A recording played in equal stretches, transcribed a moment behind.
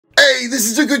Hey,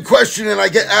 this is a good question, and I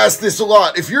get asked this a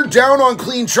lot. If you're down on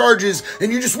clean charges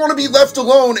and you just want to be left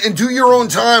alone and do your own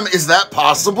time, is that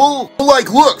possible?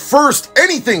 Like, look, first,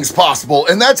 anything's possible,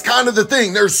 and that's kind of the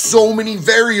thing. There's so many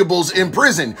variables in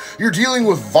prison. You're dealing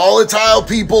with volatile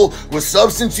people, with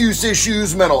substance use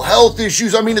issues, mental health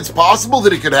issues. I mean, it's possible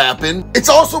that it could happen. It's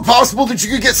also possible that you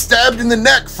could get stabbed in the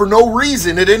neck for no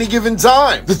reason at any given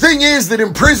time. The thing is that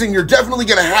in prison, you're definitely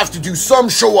going to have to do some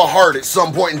show of heart at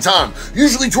some point in time.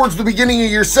 Usually towards the beginning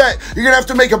of your set, you're gonna have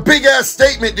to make a big ass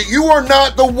statement that you are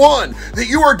not the one, that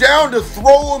you are down to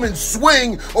throw them and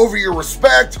swing over your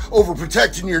respect, over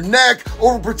protecting your neck,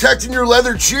 over protecting your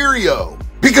leather Cheerio.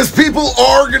 Because people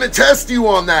are gonna test you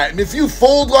on that, and if you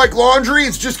fold like laundry,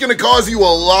 it's just gonna cause you a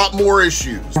lot more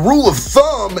issues. The rule of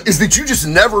thumb is that you just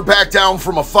never back down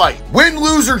from a fight. Win,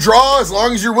 lose, or draw, as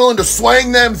long as you're willing to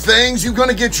swing them things, you're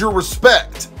gonna get your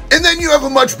respect. And then you have a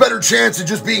much better chance of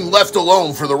just being left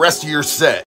alone for the rest of your set.